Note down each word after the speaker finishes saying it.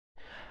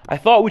I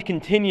thought we'd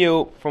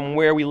continue from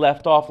where we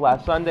left off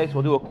last Sunday, so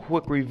we'll do a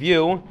quick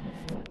review,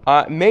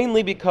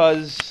 mainly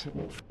because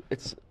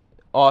it's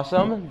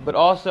awesome, but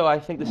also I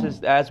think this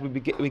is as we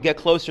get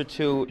closer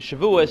to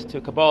Shavuos, to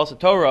Kabbalah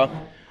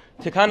Torah,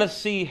 to kind of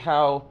see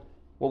how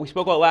what we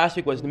spoke about last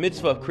week was the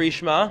mitzvah of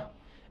Krishma,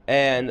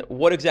 and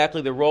what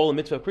exactly the role of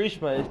mitzvah of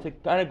Krishma is, to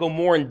kind of go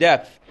more in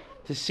depth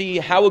to see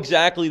how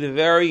exactly the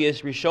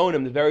various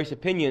Rishonim, the various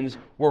opinions,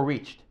 were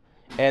reached.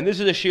 And this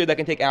is a shiur that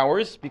can take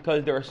hours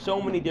because there are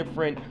so many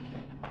different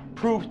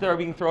proofs that are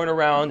being thrown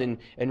around and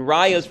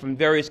rayas from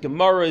various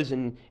Gemaras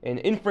and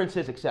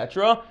inferences,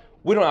 etc.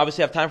 We don't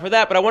obviously have time for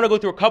that, but I want to go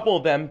through a couple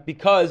of them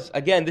because,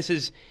 again, it's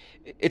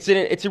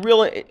a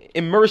real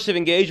immersive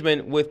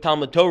engagement with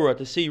Talmud Torah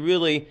to see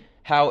really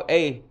how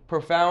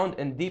profound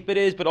and deep it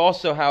is, but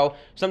also how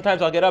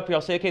sometimes I'll get up here,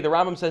 I'll say, okay, the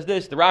Rambam says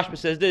this, the Rashba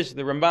says this,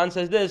 the Ramban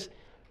says this.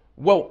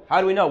 Whoa, how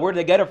do we know? Where do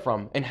they get it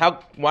from? And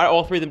why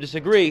all three of them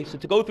disagree? So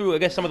to go through, I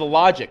guess, some of the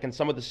logic and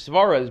some of the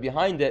svaras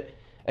behind it,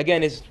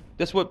 again,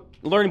 that's what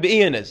learning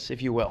Be'in is,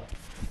 if you will.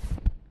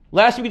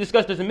 Last week we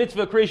discussed there's a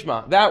mitzvah of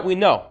Krishma. That we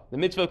know. The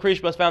mitzvah of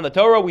Krishma is found in the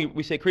Torah.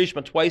 We say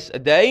Krishma twice a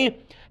day.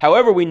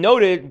 However, we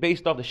noted,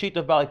 based off the sheet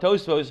of Bali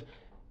Tosfos,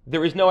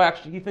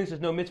 he thinks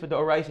there's no mitzvah to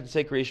Oraisa to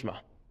say Krishma.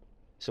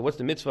 So what's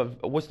the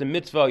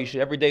mitzvah? You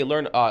should every day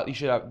learn, you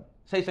should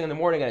say something in the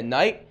morning and at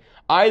night.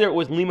 Either it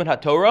was Limud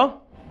HaTorah,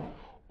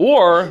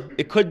 or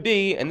it could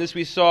be, and this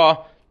we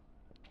saw,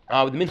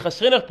 the Minchas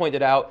Chinuch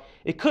pointed out,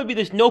 it could be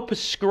there's no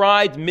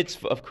prescribed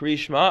mitzvah of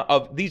Krishma,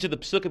 of these are the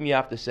psukim you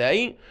have to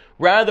say.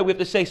 Rather, we have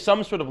to say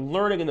some sort of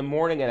learning in the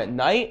morning and at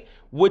night,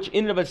 which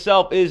in and of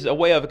itself is a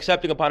way of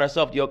accepting upon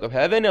ourselves the yoke of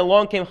heaven. And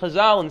along came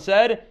Chazal and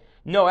said,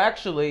 no,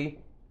 actually,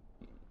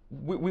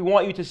 we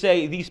want you to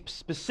say these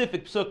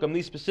specific psukim,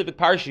 these specific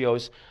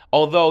parshios,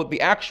 although the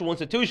actual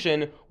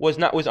institution was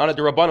on a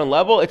D'Rabbanan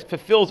level, it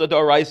fulfills a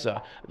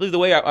D'Oraisa. I believe the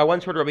way I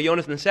once heard Rabbi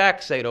Yonas and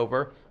Sachs say it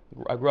over,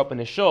 I grew up in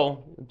his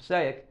shul,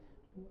 Passaic.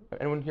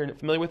 Anyone here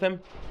familiar with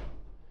him?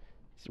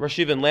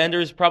 Rashiv and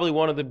Landers, probably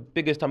one of the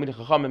biggest Talmidei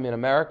Chachamim in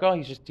America.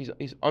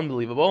 He's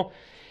unbelievable.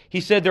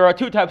 He said there are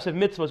two types of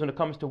mitzvahs when it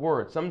comes to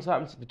words.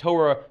 Sometimes the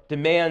Torah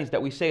demands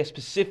that we say a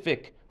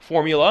specific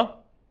formula,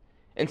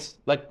 and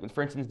like,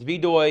 for instance,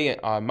 Vidoy,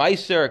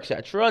 Meiser,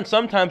 etc. And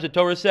sometimes the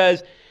Torah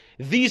says,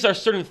 these are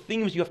certain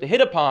themes you have to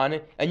hit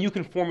upon, and you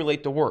can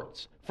formulate the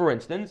words. For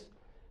instance,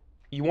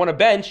 you want a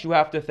bench, you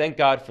have to thank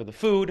God for the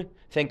food,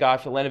 thank God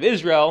for the land of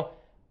Israel.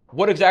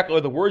 What exactly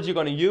are the words you're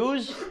going to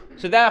use?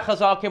 So that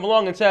Chazal came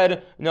along and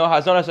said, no,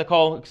 Hazon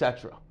HaSakol,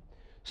 etc.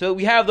 So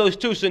we have those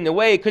two. So in a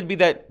way, it could be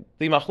that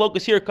the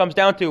machlokas here comes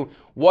down to,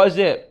 was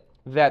it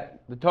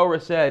that the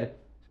Torah said,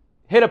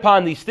 hit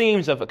upon these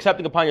themes of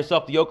accepting upon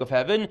yourself the yoke of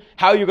heaven.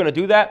 How you're going to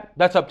do that,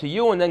 that's up to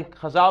you. And then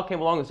Chazal came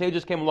along, the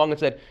sages came along and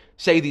said,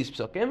 say these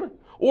psukim.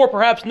 Or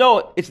perhaps,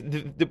 no, it's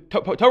the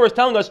Torah is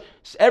telling us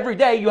every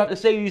day you have to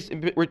say these,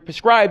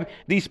 prescribe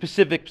these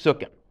specific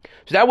psukim.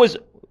 So that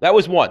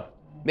was one.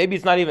 Maybe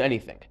it's not even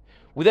anything.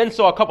 We then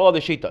saw a couple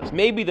other shitas.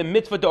 Maybe the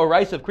mitzvah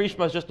d'oraisa of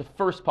Krishma is just the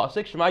first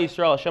pasuk, Shema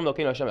Yisrael Hashem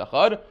Elokeinu Hashem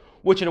Echad,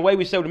 which in a way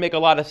we said would make a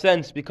lot of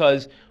sense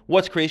because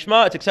what's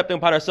Krishma? It's accepting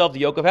upon ourselves the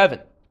yoke of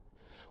heaven.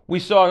 We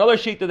saw another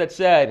shita that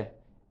said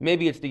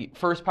maybe it's the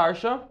first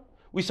parsha.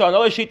 We saw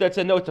another shita that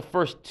said no, it's the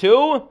first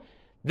two.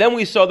 Then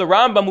we saw the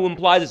Rambam who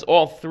implies it's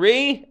all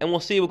three, and we'll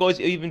see what goes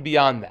even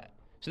beyond that.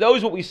 So that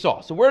was what we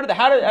saw. So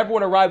how did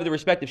everyone arrive at the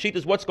respective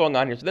shitas? What's going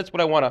on here? So that's what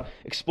I want to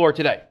explore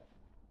today.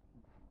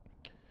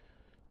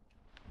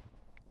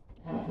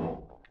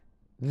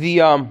 Let's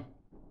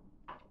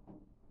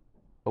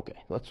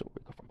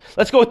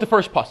go with the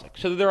first pasuk.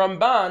 So the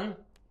Ramban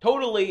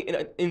totally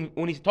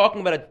when he's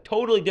talking about a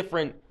totally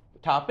different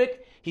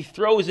topic, he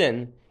throws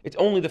in it's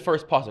only the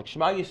first pasuk.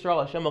 Shema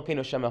Yisrael Hashem Elokeinu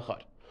Hashem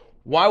Echad.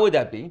 Why would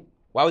that be?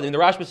 And the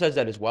Rashba says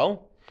that as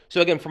well. So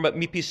again, from a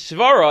mipi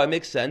svara, it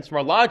makes sense from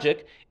our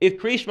logic. If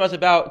Krishma is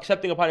about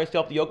accepting upon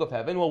yourself the yoke of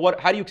heaven, well,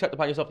 how do you accept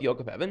upon yourself the yoke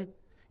of heaven?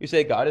 You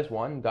say God is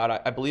one. God,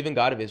 I believe in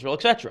God of Israel,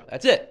 etc.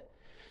 That's it.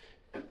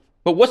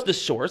 But what's the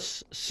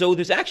source? So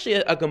there's actually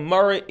a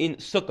Gemara in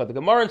Sukkah. The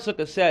Gemara in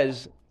Sukkah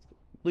says,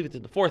 I believe it's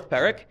in the fourth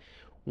parak,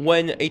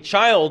 when a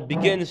child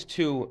begins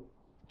to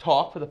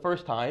talk for the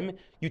first time,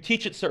 you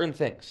teach it certain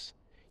things.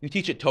 You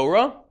teach it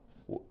Torah,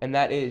 and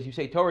that is, you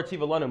say Torah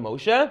Tziva Lanu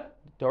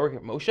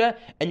Moshe,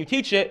 and you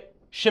teach it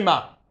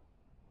Shema.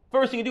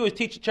 First thing you do is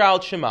teach a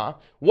child Shema.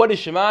 What is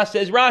Shema?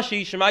 Says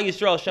Rashi, Shema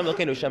Yisrael Hashem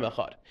Elokeinu Hashem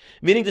Echad.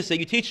 Meaning to say,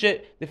 you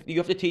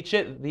have to teach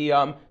it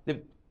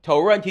the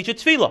Torah and teach it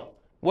Tefillah.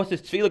 What's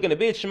this tefillah going to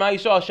be? It's Shema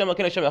Yisrael Hashem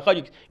Elokeinu Hashem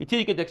Echad. You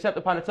teach it to accept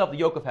upon itself the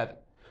yoke of heaven.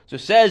 So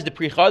says the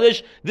Pri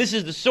Chadash, this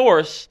is the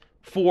source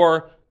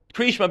for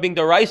Krishma being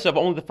the Raisa of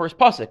only the first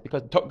pasuk,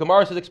 because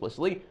Gemara says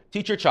explicitly,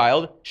 teach your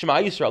child Shema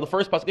Yisrael. The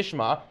first pasuk is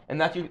Shema, and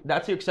that's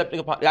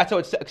how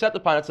it accepts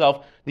upon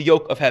itself the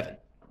yoke of heaven.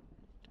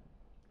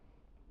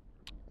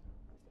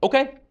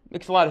 Okay,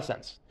 makes a lot of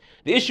sense.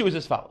 The issue is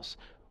as follows.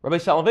 Rabbi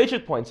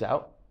Soloveitchik points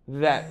out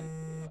that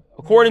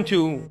according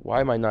to,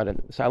 why am I not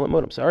in silent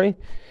mode? I'm sorry.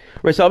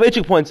 Rabbi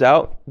Soloveitchik points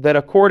out that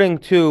according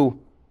to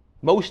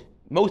most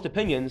most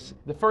opinions,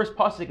 the first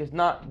pasuk is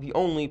not the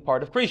only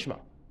part of Krishma.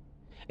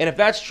 And if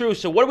that's true,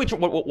 so what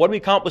are we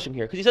accomplishing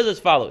here? Because he says as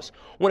follows: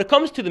 when it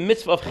comes to the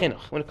mitzvah of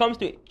chinuch, when it comes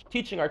to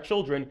teaching our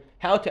children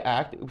how to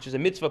act, which is a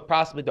mitzvah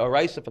possibly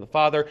d'oraisa for the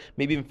father,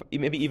 maybe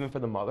even for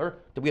the mother,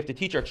 that we have to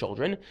teach our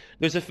children,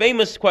 there's a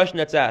famous question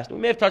that's asked. We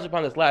may have touched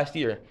upon this last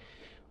year.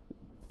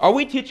 Are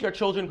we teaching our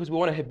children because we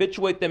want to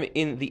habituate them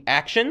in the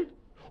action,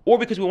 or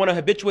because we want to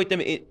habituate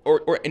them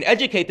and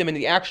educate them in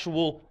the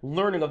actual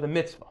learning of the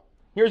mitzvah?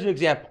 Here's an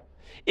example.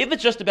 If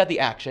it's just about the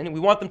action, and we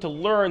want them to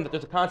learn that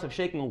there's a concept of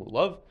shaking a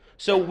lulav,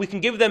 so we can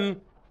give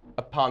them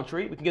a palm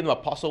tree, we can give them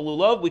a pasul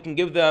lulav, we can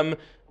give them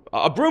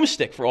a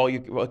broomstick for all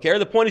you care.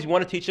 The point is you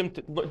want to teach them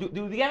to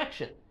do the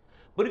action.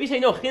 But if you say,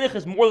 no, chinuch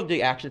is more than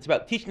the action, it's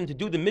about teaching them to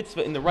do the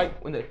mitzvah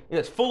in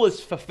its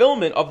fullest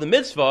fulfillment of the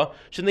mitzvah,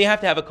 so then they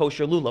have to have a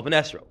kosher lulav, an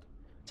esrog.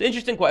 It's an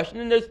interesting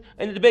question, and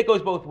the debate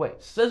goes both ways.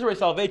 Says Ray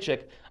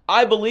Soloveitchik,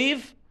 I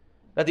believe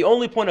that the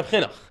only point of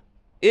chinuch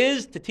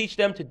is to teach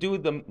them to do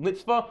the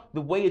mitzvah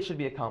the way it should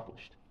be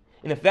accomplished.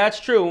 And if that's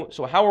true,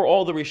 so how are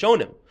all the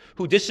Rishonim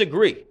who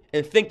disagree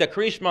and think that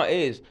Krishma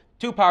is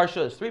 2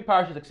 parshas, 3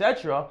 parshas,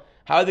 etc.,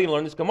 how are they going to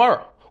learn this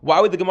Gemara? Why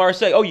would the Gemara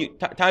say,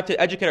 time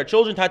to educate our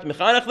children, time to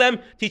mechanech them,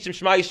 teach them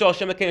Shema Yisrael,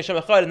 Shem Elokeinu, Shem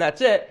Echad, and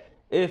that's it,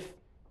 if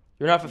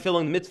you're not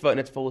fulfilling the mitzvah in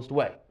its fullest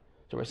way?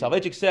 So Rav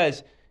Soloveitchik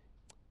says,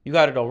 you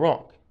got it all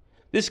wrong.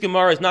 This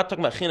Gemara is not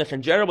talking about chinuch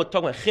in general, but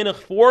talking about chinuch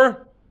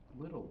for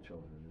little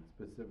children,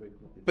 specifically.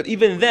 But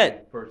even then,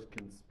 first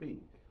can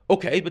speak.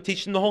 Okay, but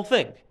teach them the whole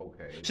thing.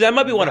 Okay. So that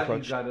might be one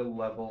approach. You got to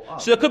level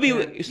up. So it could be.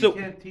 You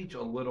can't teach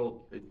a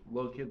little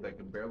kid that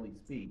can barely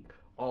speak.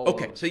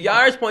 So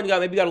Yair's pointing out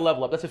maybe you got to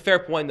level up. That's a fair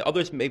point. The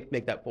others may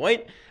make that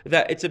point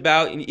that it's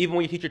about even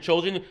when you teach your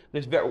children.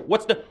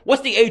 What's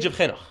the age of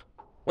chinuch?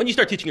 When you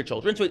start teaching your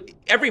children, so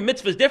every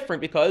mitzvah is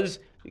different because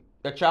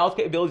the child's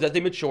capabilities as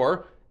they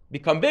mature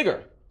become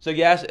bigger. So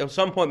yes, at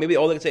some point maybe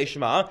all they can say is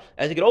Shema.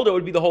 As they get older, it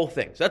would be the whole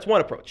thing. So that's one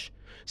approach.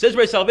 Says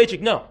Ray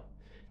Soloveitchik, no.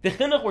 The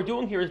chinuch we're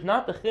doing here is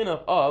not the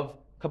chinuch of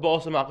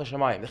Kabbalah Samach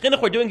Shemayim. The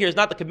chinuch we're doing here is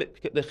not the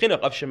chinuch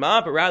of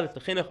Shema, but rather it's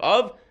the chinuch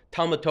of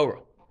Talmud Torah.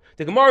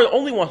 The Gemara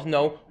only wants to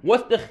know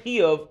what's the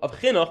chiyuv of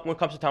chinuch when it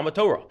comes to Talmud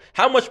Torah.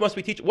 How much must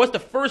we teach? What's the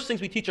first things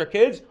we teach our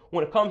kids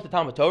when it comes to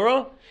Talmud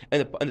Torah?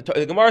 And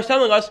the Gemara is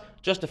telling us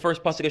just the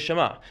first pasuk of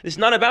Shema. This is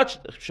not about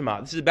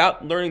Shema. This is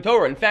about learning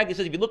Torah. In fact, it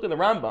says if you look at the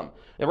Rambam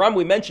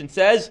we mentioned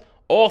says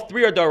all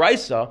 3 are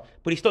daraisa,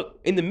 but he's still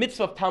in the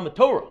midst of Talmud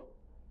Torah.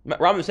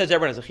 Rambam says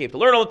everyone has a chiyuv to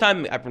learn all the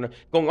time, everyone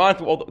going on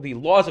through all the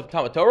laws of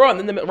Talmud Torah, and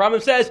then the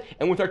Rambam says,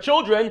 and with our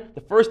children,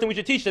 the first thing we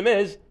should teach them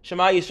is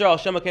Shema Yisrael,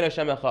 Shem Elokeinu,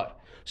 Shem Echad.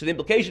 So the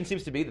implication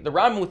seems to be that the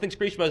Rambam who thinks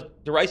Krishma is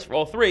deraisa for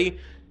all 3,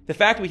 the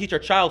fact that we teach our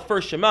child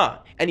first Shema,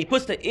 and he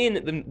puts that in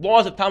the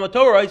laws of Talmud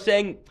Torah, he's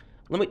saying,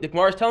 the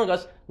Gemara is telling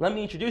us, let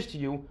me introduce to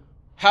you,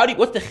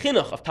 what's the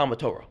chinuch of Talmud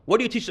Torah? What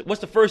do you teach?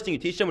 What's the first thing you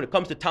teach them when it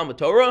comes to Talmud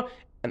Torah?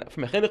 And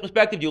from a chinuch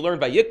perspective, do you learn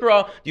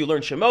Vayikra? Do you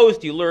learn Shemos?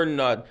 Do you learn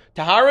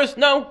Taharis?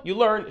 No, you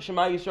learn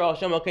Shema Yisrael,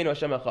 Shem Elokeinu,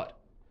 Shem Echad.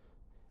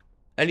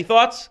 Any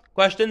thoughts,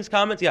 questions,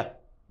 comments? Yeah.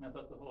 I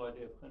thought the whole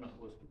idea of chinuch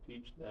was to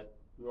teach that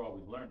you're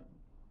always learning.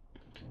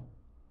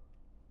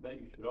 That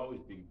you should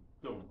always be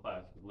going to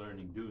classes,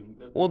 learning, doing.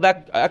 Well,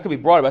 that could be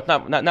broader,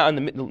 but not in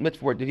the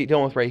mitzvah we're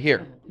dealing with right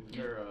here. Is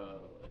there a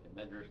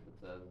medrash that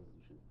says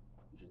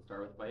you should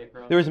start with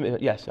Vayikra? There is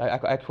yes.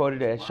 I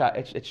quoted it.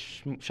 It's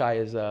Shai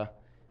is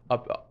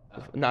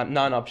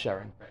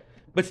non-upsharon. Right.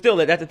 But still,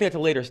 I think that's a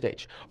later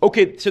stage.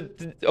 Okay, so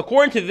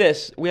according to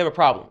this, we have a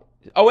problem.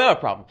 We have a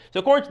problem. So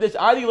according to this,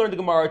 either you learn the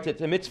Gemara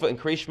to mitzvah and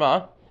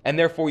Krishma, and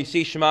therefore you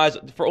see Shema is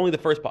for only the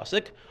first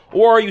pasuk,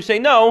 or you say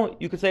no,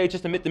 you could say it's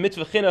just the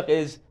mitzvah chinuch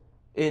is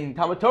in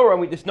Talmud Torah,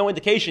 and there's no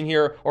indication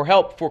here or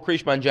help for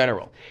Krishma in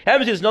general.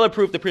 Happens is another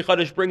proof the Pri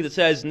Chadash brings that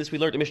says, and this we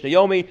learned in Mishnah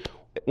Yomi,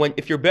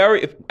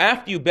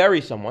 after you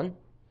bury someone,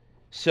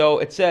 so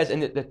it says,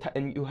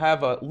 and you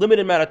have a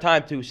limited amount of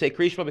time to say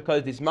Krishma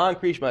because the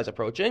Zman Krishma is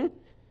approaching.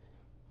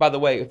 By the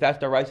way, if that's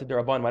the Raisa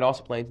Daraban, might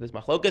also play into this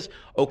machlokas.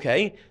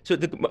 Okay, so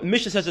the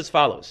Mishnah says as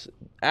follows: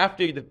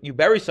 after you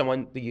bury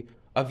someone, the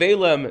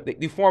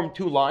Avelim, you form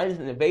 2 lines,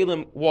 and the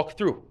Avelim walk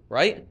through.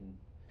 Right?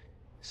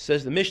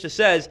 Says the Mishnah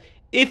says,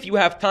 if you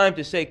have time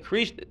to say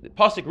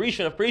Pasuk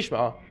Rishon of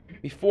Krishma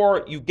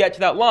before you get to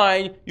that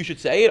line, you should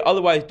say it.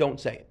 Otherwise, don't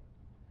say it.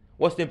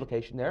 What's the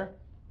implication there?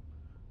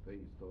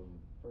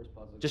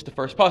 Just the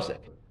first pasuk.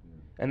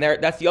 And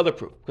that's the other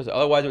proof, because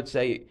otherwise it would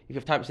say, if you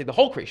have time to say the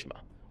whole Krishma,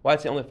 why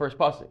say only the first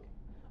pasuk?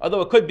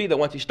 Although it could be that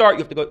once you start,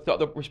 you have to go,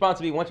 the response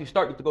would be once you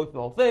start, you have to go through the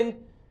whole thing,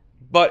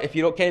 but if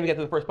you can't even get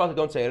to the first pasuk,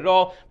 don't say it at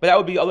all. But that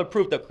would be other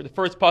proof that the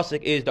first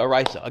pasuk is the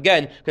Araisa.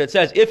 Again, because it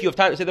says, if you have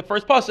time to say the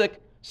first pasuk,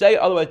 say it,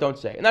 otherwise don't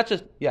say it. And that's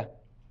just, yeah.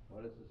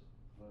 What is this?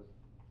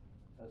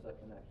 How's that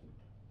connection?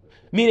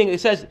 Meaning it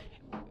says,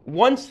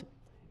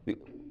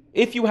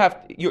 if you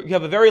have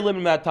a very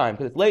limited amount of time,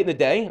 because it's late in the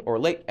day, or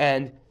late,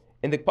 and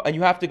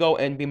you have to go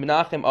and be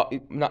Menachem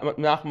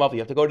Avi.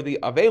 You have to go to the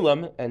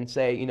Avelim and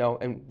say,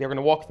 and they're going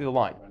to walk through the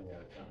line.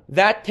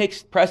 That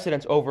takes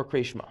precedence over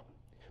Krishma.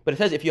 But it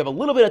says if you have a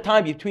little bit of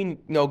time between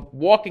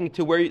walking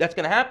to where that's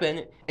going to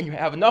happen, and you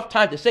have enough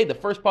time to say the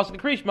first pasuk of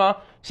Krishma,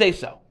 say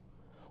so.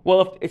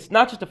 Well, if it's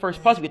not just the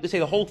first pasuk, you have to say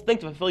the whole thing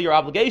to fulfill your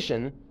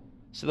obligation.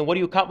 So then, what are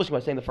you accomplishing by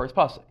saying the first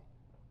pasuk?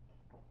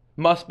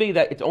 Must be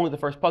that it's only the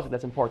first pasuk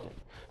that's important.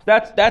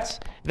 That's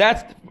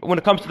when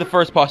it comes to the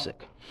first pasuk.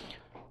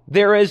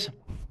 There is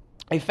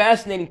a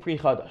fascinating Pri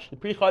Chadash. The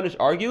Pri Chadash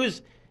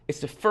argues it's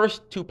the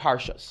first two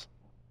parshas.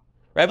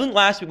 Right? I think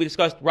last week we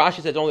discussed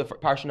Rashi says only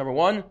parsha number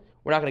 1.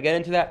 We're not going to get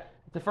into that.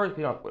 It's the first,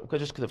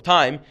 because of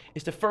time.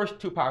 It's the first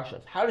two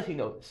parshas. How does he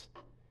know this?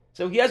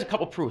 So he has a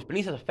couple proofs, but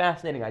he has a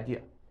fascinating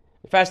idea.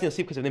 Fascinating to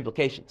see because of the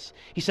implications.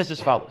 He says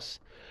as follows.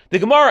 The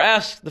Gemara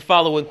asks the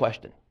following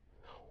question.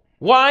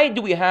 Why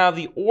do we have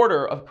the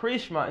order of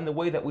Krishma in the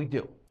way that we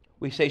do?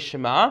 We say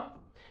Shema,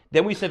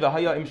 then we say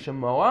V'haya im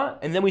Shemoa,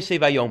 and then we say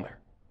Vayomer.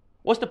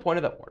 What's the point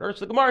of that order?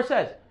 So the Gemara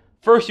says,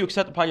 first you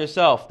accept upon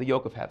yourself the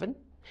yoke of heaven,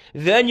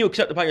 then you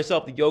accept upon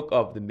yourself the yoke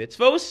of the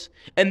mitzvos,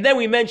 and then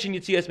we mention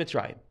Yetzias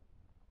Mitzrayim.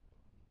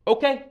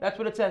 Okay, that's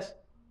what it says.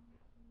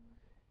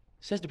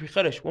 Says the Pri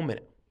Chadash, 1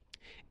 minute.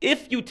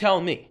 If you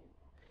tell me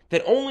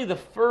that only the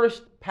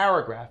first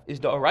paragraph is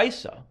the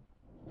Oraisa,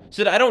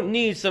 so that I don't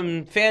need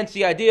some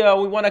fancy idea,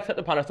 we want to accept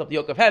upon ourselves the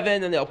yoke of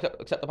heaven, and they'll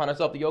accept upon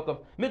ourselves the yoke of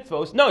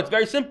mitzvos. No, it's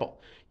very simple.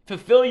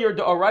 Fulfill your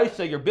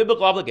Oraisa, your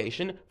biblical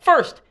obligation,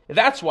 first.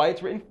 That's why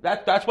it's written,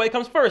 that's why it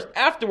comes first.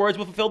 Afterwards,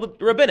 we'll fulfill the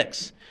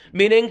rabbinics.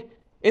 Meaning,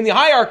 in the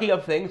hierarchy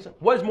of things,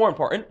 what is more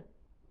important?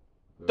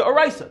 The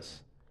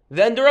Oraisas.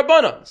 Then the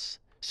Rabbanans.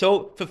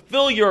 So,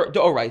 fulfill your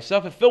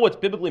Oraisa, fulfill what's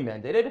biblically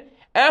mandated.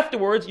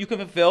 Afterwards, you can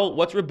fulfill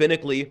what's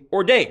rabbinically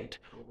ordained.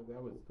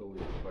 That was totally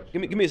the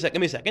question. Give me a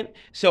second.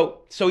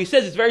 So he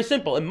says it's very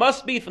simple. It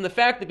must be from the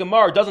fact that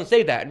Gemara doesn't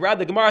say that. And rather,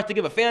 the Gemara has to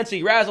give a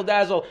fancy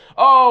razzle-dazzle.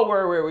 Oh,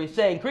 we're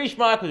saying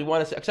Krishma because we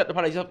want to accept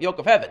upon ourselves the yoke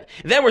of heaven.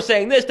 Then we're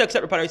saying this to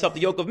accept upon ourselves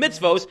the yoke of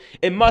mitzvos.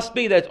 It must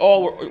be that it's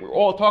all we're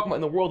all talking about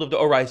in the world of the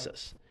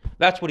Oraisas.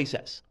 That's what he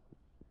says.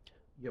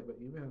 Yeah, but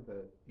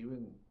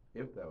even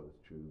if that was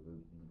true,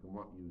 the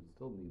Gemara, you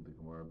still need the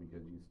Gemara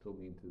because you still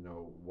need to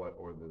know what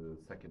order the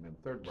second and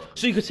third bracha.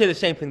 So you could say the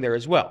same thing there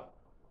as well.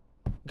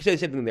 You could say the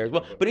same thing there as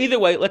well. But either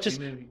way, let's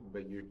just.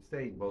 But you're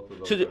saying both of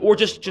those. So, or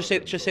just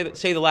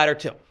say the latter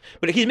too.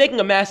 But he's making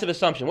a massive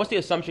assumption. What's the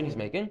assumption he's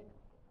making?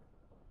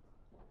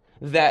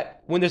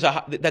 That when there's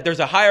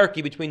a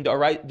hierarchy between the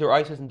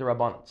Oraisas and the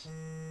Rabbanans.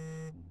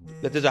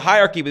 That there's a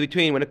hierarchy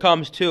between when it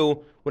comes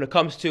to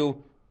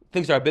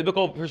things that are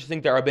biblical versus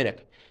things that are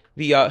rabbinic.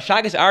 The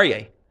Shagas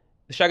Aryeh.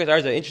 The Shagas Aryeh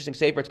is an interesting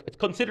sefer. It's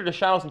considered a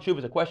Shalos and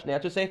Shuvas, a question and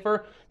answer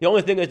sefer. The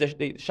only thing is that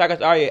the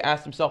Shagas Aryeh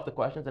asked himself the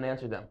questions and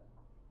answered them.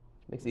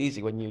 Makes it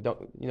easy when you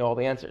don't know all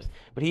the answers.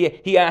 But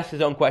he asks his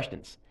own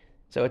questions.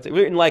 So it's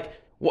written like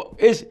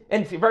is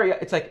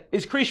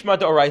Krishma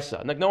to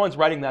Oraisa? Like no one's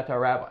writing that to a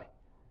rabbi.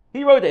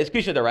 He wrote that it's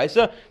Krishma to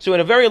Oraisa. So in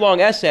a very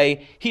long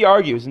essay, he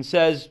argues and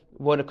says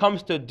when it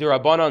comes to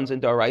Durabanans and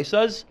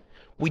Oraisas,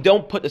 we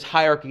don't put this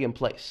hierarchy in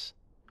place.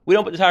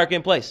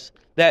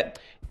 That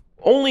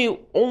only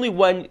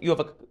when you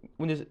have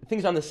when there's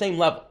things on the same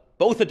level,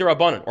 both the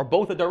Durabanan or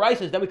both the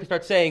Doraisas, then we can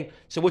start saying,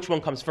 so which one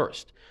comes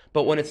first?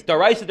 But when it's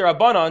Doraisa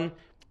Durabanan,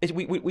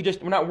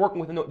 we're not working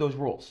within those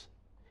rules.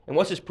 And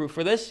what's his proof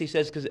for this? He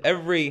says because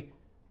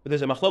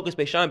there's a Machlokas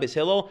Beis Shammai Beis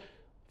Hillel,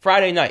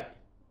 Friday night,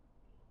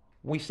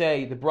 we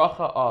say the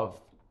bracha of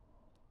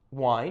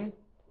wine,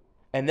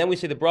 and then we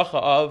say the bracha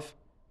of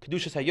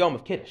Kedushas Hayom,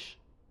 of Kiddush.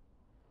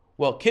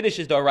 Well, Kiddush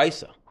is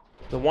Doraisa.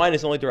 The wine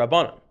is only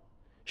Durabanan.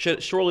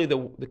 Surely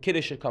the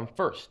Kiddush should come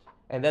first,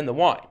 and then the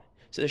wine.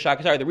 So the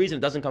Shakasari, the reason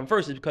it doesn't come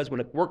first is because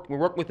when we're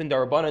working within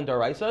Darabanan and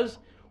Daraisas,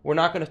 we're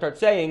not going to start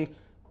saying,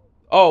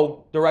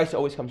 oh, Daraisa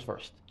always comes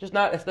first. That's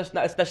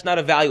not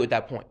a value at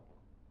that point.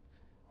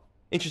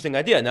 Interesting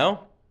idea,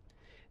 no?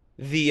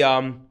 Doesn't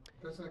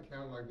it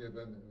count like that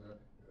then?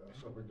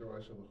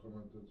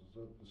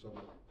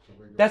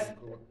 That's. I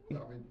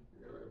mean,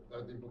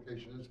 that the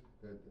implication is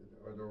that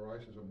the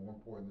Daraisas are more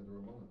important than the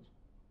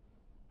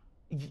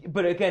Ramonas.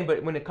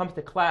 But when it comes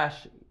to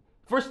clash,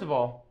 first of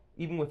all,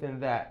 even within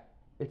that,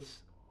 it's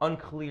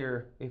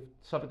unclear if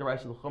Safek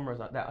Daraisa L'Chumra is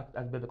not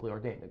that's biblically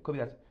ordained. It could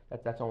be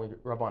that's only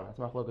Rabbanan. That's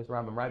Machlokas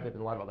Rambam, Ravid,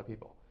 and a lot of other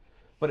people.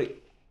 But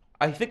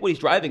I think what he's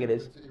driving it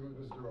is. Even if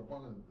it's the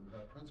Rabbanan,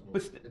 that principle,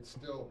 but it's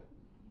still.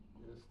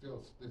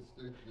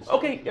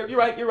 Okay, you're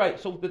right.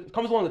 So it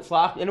comes along with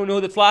Tzlach. Anyone know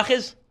who the Tzlach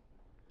is?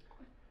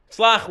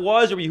 Tzlach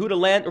was Rabbi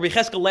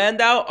Yecheskel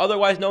Landau,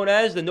 otherwise known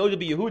as the Nod of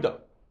Yehuda.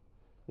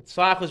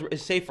 Tzlach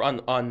was Sefer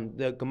on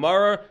the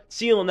Gemara,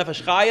 Tzil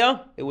Nefesh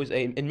Chaya. It was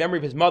in memory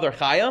of his mother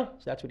Chaya,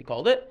 so that's what he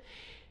called it.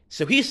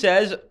 So he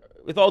says,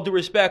 with all due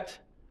respect,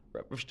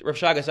 Rav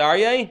Shagas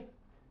Aryeh,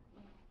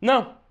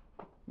 no.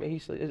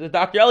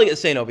 Dr. Elliott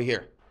is saying over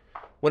here.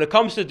 When it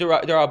comes to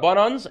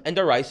Darabanans and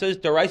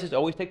Daraisas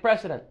always take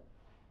precedent.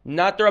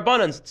 Not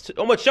Darabanans.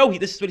 So much so,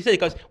 this is what he said,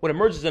 because what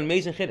emerges is an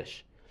amazing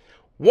Chiddush.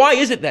 Why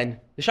is it then?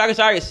 The Shagas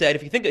Aryeh said,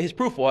 if you think that his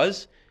proof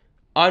was,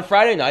 on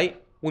Friday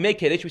night, we make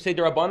Kiddush, we say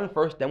Darabanan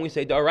first, then we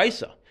say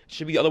Daraisa. It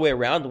should be the other way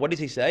around. What does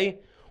he say?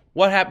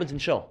 What happens in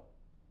Shul?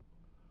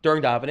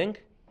 During davening,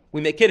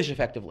 we make Kiddush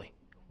effectively.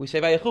 We say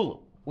Vayechulu.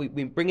 We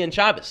bring in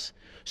Shabbos.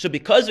 So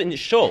because in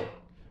Shul,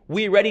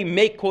 we already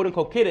make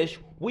quote-unquote Kiddush,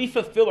 we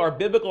fulfill our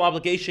biblical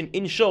obligation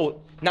in Shul,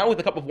 not with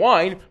a cup of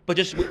wine, but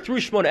just through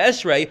Shmona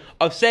Esrei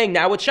of saying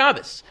now it's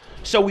Shabbos.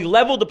 So we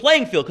leveled the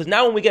playing field, because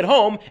now when we get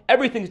home,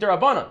 everything's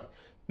Derabanan.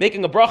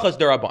 Making a bracha is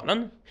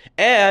Derabanan,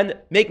 and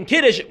making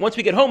Kiddush, once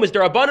we get home, is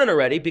Derabanan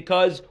already,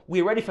 because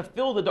we already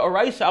fulfilled the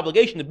Oraisa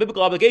obligation, the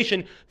biblical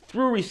obligation,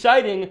 through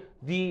reciting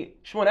the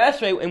Shmona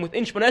Esrei, and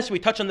within Shmona Esrei we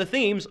touch on the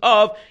themes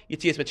of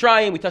Yetzias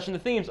Mitzrayim, we touch on the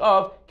themes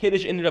of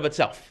Kiddush in and of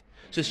itself.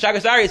 So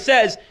Shagas Aryeh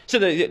says, so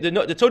the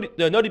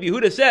Nodi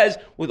Yehuda says,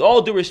 with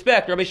all due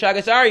respect, Rabbi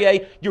Shagas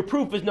Aryeh, your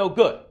proof is no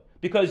good.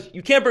 Because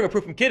you can't bring a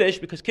proof from Kiddush,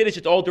 because Kiddush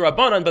is all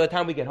Durabanan by the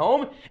time we get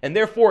home, and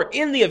therefore,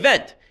 in the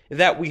event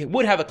that we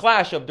would have a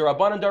clash of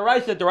Durabanan and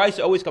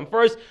Daraisa always come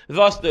first,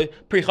 thus the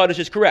Pri Chodesh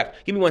is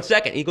correct. Give me 1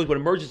 second. He goes, what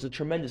emerges is a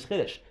tremendous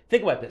Kiddush.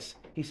 Think about this.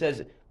 He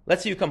says,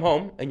 let's say you come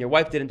home, and your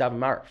wife didn't daven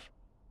Marav.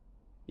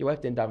 Your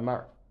wife didn't daven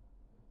Marav.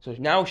 So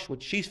now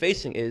what she's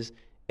facing is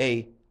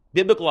a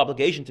biblical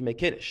obligation to make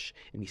Kiddush.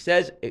 And he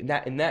says, in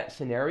that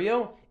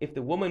scenario, if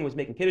the woman was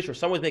making Kiddush, or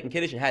someone was making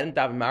Kiddush and hadn't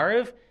daven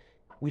Marav,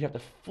 we'd have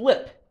to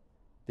flip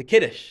the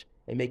Kiddush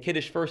and make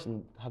Kiddush first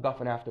and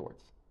Hagafen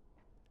afterwards.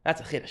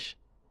 That's a Kiddush.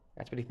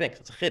 That's what he thinks.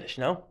 It's a Kiddush,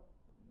 no?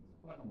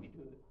 Why don't we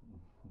do it?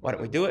 Why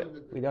don't we do it?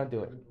 We don't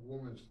do it. The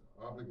woman's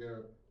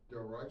obligated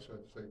their rights to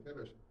say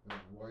Kiddush, and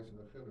why is it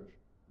a Kiddush?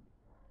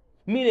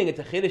 Meaning it's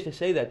a Kiddush to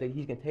say that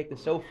he's going to take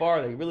this so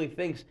far that he really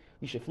thinks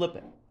you should flip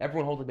it.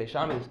 Everyone holds the Beis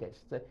Shammai in this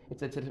case.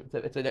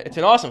 It's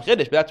an awesome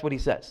Kiddush, but that's what he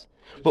says.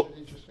 But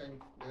He's just saying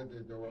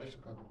the rights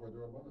comes before the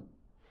Rabbanan.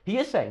 he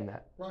is saying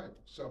that. Right.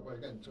 So, but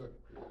again,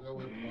 why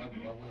would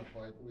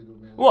apply it? We do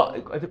man.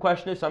 Well, the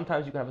question is,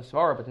 sometimes you can have a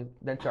svara, but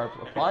then start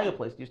applying a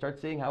place. You start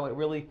seeing how it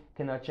really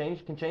can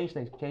change things,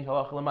 can change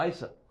halacha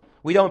l'maisa.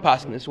 We don't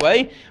pass in this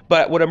way,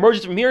 but what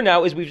emerges from here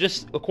now is we've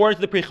just, according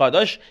to the Pri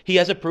Chadash, he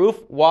has a proof.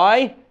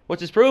 Why? What's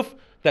his proof?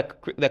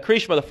 That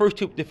Krishma,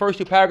 the first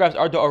two paragraphs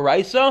are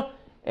D'Oraisa,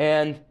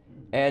 and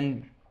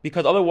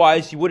because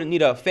otherwise you wouldn't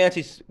need a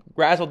fancy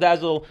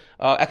razzle-dazzle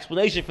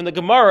explanation from the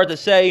Gemara to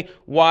say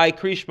why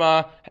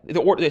Krishma,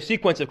 the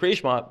sequence of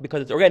Krishma,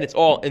 because it's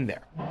all in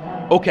there.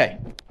 Okay,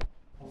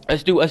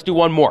 let's do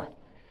one more.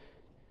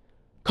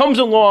 Comes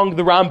along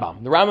the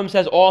Rambam. The Rambam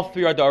says all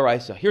three are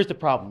D'Oraisa. Here's the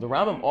problem. The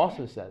Rambam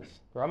also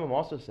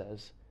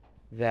says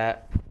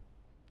that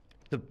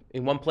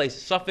in one place,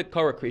 Safek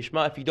Kara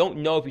Krishma. If you don't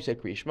know if you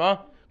said Krishma,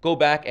 go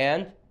back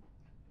and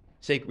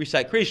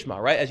recite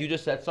Krishma, right? As you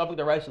just said, Safek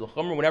D'Oraisa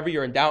L'Chumra. Whenever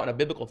you're in doubt on a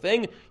biblical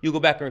thing, you go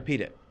back and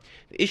repeat it.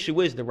 The issue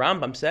is the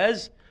Rambam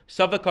says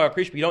Safek Kara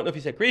Krishma. You don't know if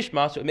you said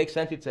Krishma, so it makes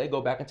sense to say go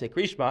back and say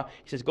Krishma.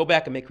 He says go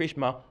back and make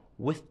Krishma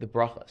with the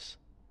brachas.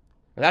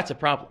 Now that's a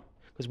problem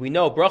because we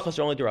know brachas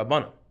are only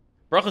D'Rabbanan.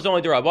 Brachas are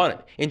only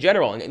D'Rabbanan in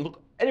general, and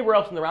look anywhere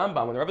else in the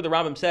Rambam. Whenever the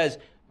Rambam says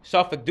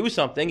Safek do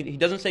something, he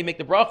doesn't say make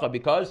the bracha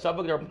because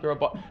Safek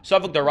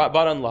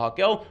D'Rabbanan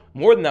lahakel.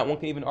 More than that, one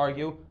can even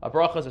argue a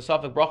bracha is a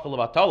Safek bracha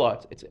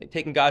levatala. It's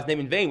taking God's name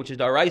in vain, which is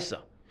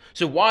D'Oraisa.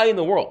 So why in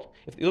the world,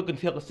 if you look in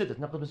Hilchos Sittas,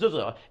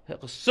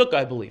 Sukkah,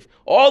 I believe,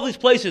 all these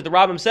places the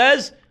Rambam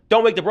says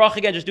don't make the bracha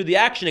again, just do the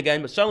action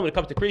again. But suddenly when it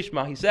comes to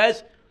Krishma, he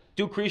says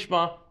do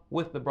Krishma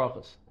with the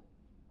brachas.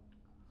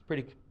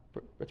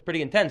 It's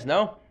pretty intense,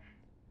 no?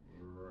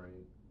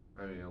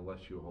 I mean,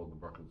 unless you hold the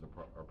brachas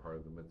are part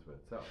of the mitzvah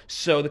itself.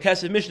 So the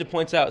Kesef Mishnah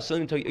points out,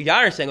 something to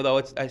Yair is saying,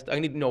 although I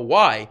need to know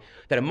why,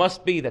 that it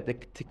must be that the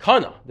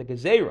tikana, the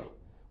gezerah,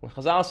 when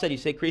Chazal said you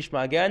say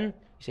Krishma again,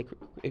 it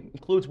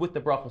includes with the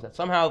brachas, that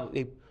somehow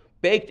they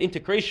baked into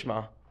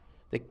Krishma,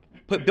 they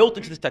built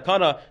into this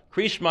takana,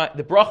 Krishma,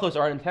 the brachas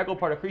are an integral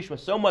part of Krishma,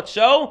 so much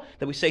so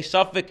that we say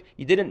Safek,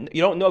 you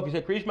don't know if you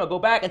said Krishma, go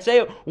back and say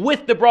it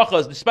with the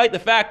brachas, despite the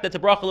fact that it's a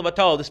bracha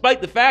levatala,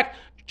 despite the fact,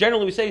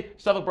 generally we say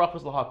Safek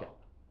brachas lahakel.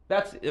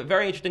 That's a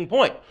very interesting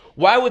point.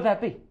 Why would that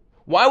be?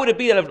 Why would it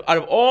be that out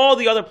of all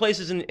the other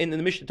places in the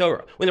Mishnah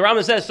Torah, when the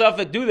Rambam says,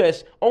 Safek, do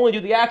this, only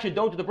do the action,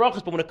 don't do the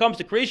brachas, but when it comes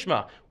to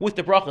Krishma, with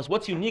the brachas,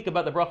 what's unique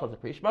about the brachas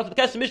of Krishma? So the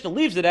Kesef Mishnah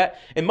leaves it at,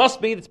 it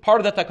must be, it's part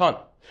of that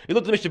takana. You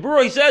look at the Mishnah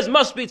Berurah, he says,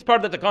 must be, it's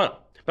part of that takana.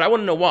 But I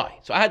want to know why.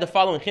 So I had the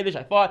following Kiddush.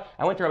 I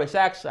went to Rabbi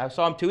Sachs, I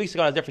saw him 2 weeks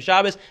ago, I was there for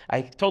Shabbos,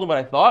 I told him what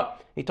I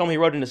thought, he told me he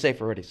wrote it in the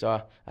Sefer already,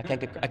 so I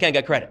can't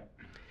get credit.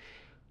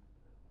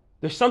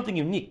 There's something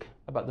unique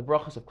about the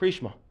brachas of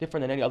Krishma,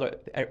 different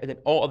than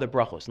all other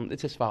brachos. And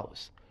it's as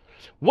follows.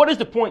 What is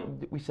the point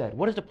that we said?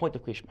 What is the point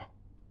of Krishma?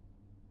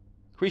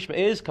 Krishma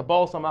is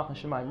Kabbalah Samach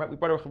Hashemayim. Right? We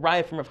brought a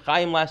raya from Rav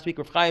Chaim last week.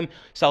 Rav Chaim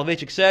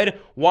Soloveitchik said,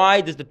 why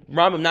does the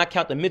Rambam not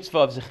count the mitzvah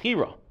of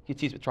Zechira?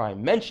 Yetzias Mitzrayim.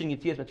 Mention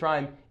Yetzias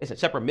Mitzrayim is a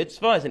separate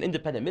mitzvah, as an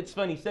independent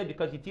mitzvah. And he said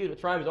because Yetzias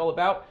Mitzrayim is all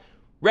about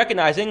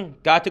recognizing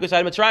God took us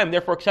out of Mitzrayim,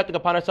 therefore accepting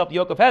upon ourselves the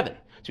yoke of heaven.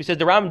 So he says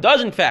the Rambam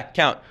does in fact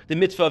count the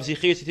mitzvah of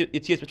Yetzias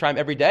Mitzrayim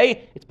every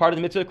day. It's part of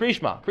the mitzvah of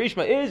Krishma.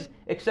 Krishma is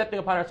accepting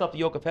upon ourselves the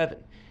yoke of heaven.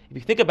 If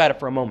you think about it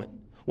for a moment,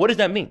 what does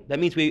that mean? That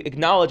means we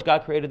acknowledge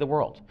God created the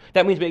world.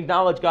 That means we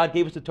acknowledge God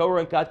gave us the Torah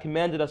and God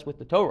commanded us with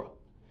the Torah.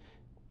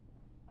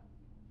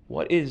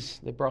 What is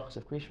the brachas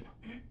of Krishma?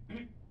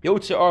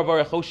 Yotze Ar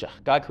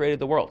V'Arechoshech. God created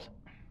the world.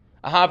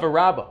 Ahava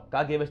Rabbah,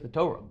 God gave us the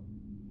Torah.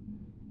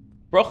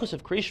 Brachos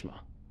of Krishma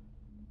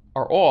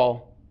are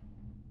all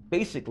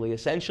basically,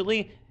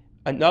 essentially,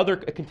 a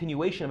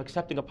continuation of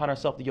accepting upon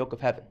ourselves the yoke of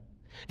heaven.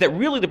 That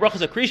really the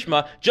brachos of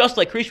Krishma, just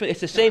like Krishma,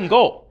 it's the same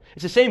goal.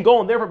 It's the same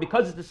goal, and therefore,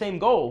 because it's the same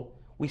goal,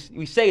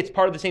 we say it's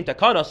part of the same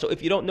takana. So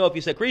if you don't know if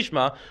you said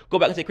Krishma, go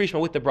back and say Krishma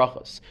with the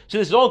brachos. So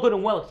this is all good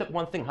and well, except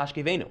one thing,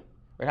 Hashkivenu.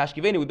 Right?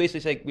 Hashkivenu, we basically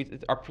say,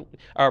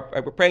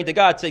 we're praying to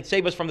God, say,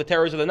 save us from the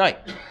terrors of the night.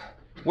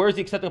 Where is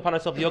the accepting upon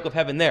ourselves the yoke of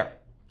heaven there?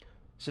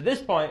 So at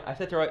this point, I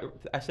said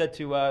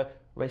to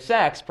Rabbi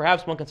Sachs,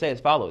 perhaps one can say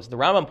as follows. The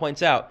Rambam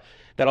points out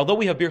that although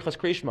we have Birchas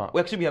Krishma,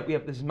 we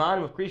have this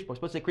man of Krishma, we're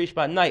supposed to say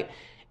Krishma at night.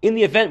 In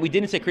the event we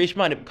didn't say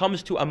Krishma, and it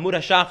comes to Amud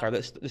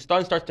HaShachar, the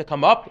sun starts to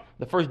come up,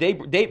 the first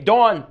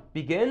dawn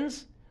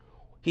begins.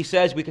 He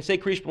says we can say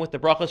Krishma with the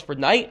brachas for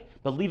night,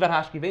 but leave out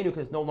Hashkivenu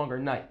because it's no longer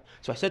night.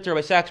 So I said to Rabbi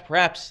Sachs,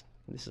 perhaps,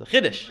 this is a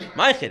Chiddush,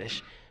 my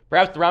Chiddush,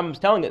 perhaps the Rambam is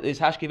telling it is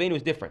Hashkivenu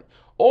is different.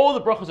 All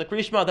the brachas of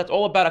Krishma, that's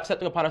all about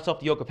accepting upon ourselves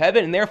the yoke of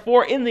heaven, and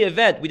therefore, in the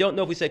event we don't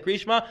know if we say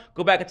Krishma,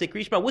 go back and say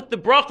Krishma with the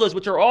brachas,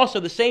 which are also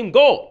the same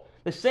goal,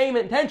 the same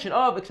intention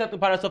of accepting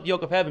upon ourselves the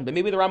yoke of heaven. But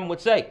maybe the Rambam would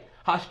say,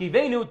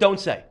 Hashkivenu, don't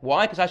say.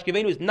 Why? Because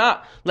Hashkivenu is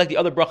not like the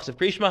other brachas of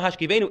Krishma.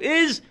 Hashkivenu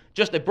is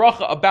just a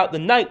bracha about the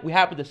night. We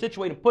happen to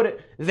situate and put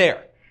it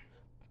there.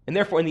 And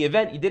therefore, in the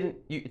event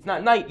it's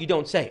not night, you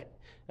don't say it.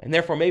 And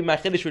therefore, maybe my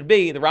chiddush would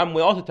be, the Rambam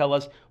will also tell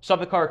us,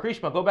 Savikar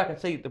Krishma, go back and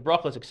say the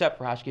brachas except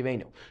for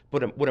Hashkivenu.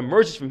 But what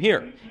emerges from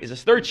here is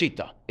this third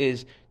shita,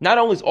 is not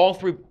only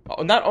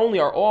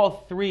are all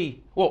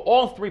three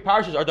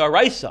parshas are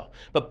daraisa,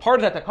 but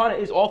part of that takana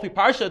is all three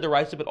parshas are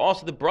daraisa, but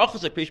also the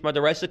brachas of Krishma are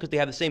daraisa because they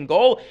have the same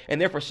goal, and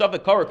therefore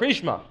Savikar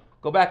Krishma.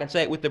 Go back and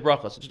say it with the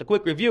brachas. Just a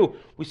quick review.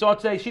 We saw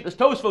today Shitas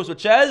Tosfos,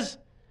 which says,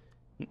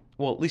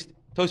 well, at least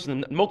Tosfos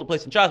in multiple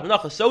places in Shas,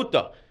 Menachos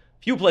Sota,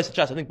 few places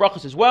in Shas, I think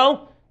brachas as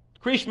well.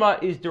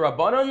 Krishma is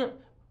Durabanan,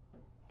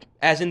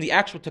 as in the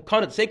actual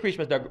takana to say Krishma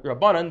is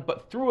Durabanan,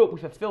 but through it we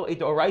fulfill a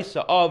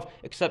Doraisa of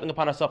accepting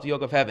upon ourselves the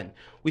yoke of heaven.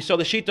 We saw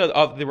the Shita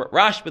of the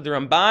Rashba, the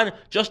Ramban,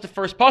 just the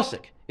first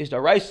pasuk is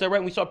Doraisa, right?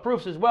 And we saw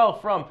proofs as well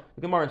from the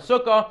Gemara in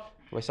Sukkah,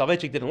 where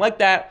Salvechik didn't like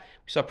that.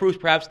 We saw proofs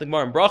perhaps in the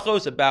Gemara in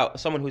Brachos about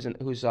someone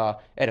who's at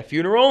a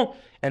funeral,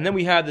 and then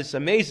we had this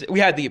amazing, we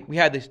had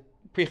this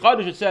Pri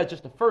Chadash, it says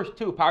just the first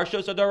two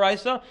parshos of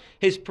Daraisa.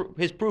 His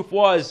proof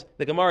was,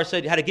 the Gemara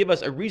said, had to give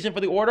us a reason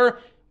for the order.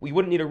 We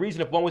wouldn't need a reason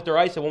if one was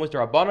Daraisa, one was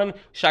Darabanan.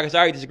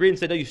 Shagazari disagreed and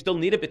said, no, you still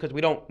need it because we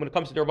don't, when it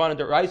comes to Darabanan and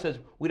Daraisa,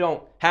 we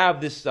don't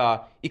have this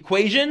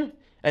equation.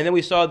 And then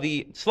we saw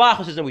the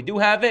Slachos, and we do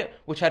have it,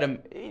 which had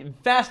a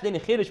fascinating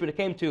chiddush when it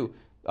came to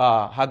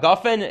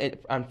Hagafen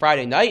on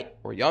Friday night,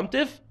 or Yom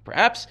Tif,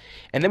 perhaps.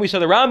 And then we saw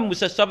the Rambam, which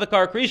says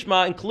Savikar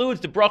Krishma,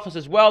 includes the brachas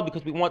as well,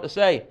 because we want to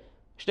say,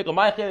 Shtikal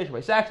my chiddush,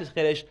 by Sachs'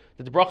 chiddush,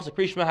 that the brachas of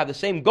Krishma have the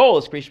same goal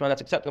as Krishma, and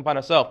that's accepting upon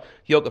ourselves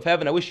the yoke of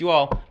heaven. I wish you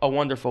all a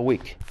wonderful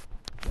week.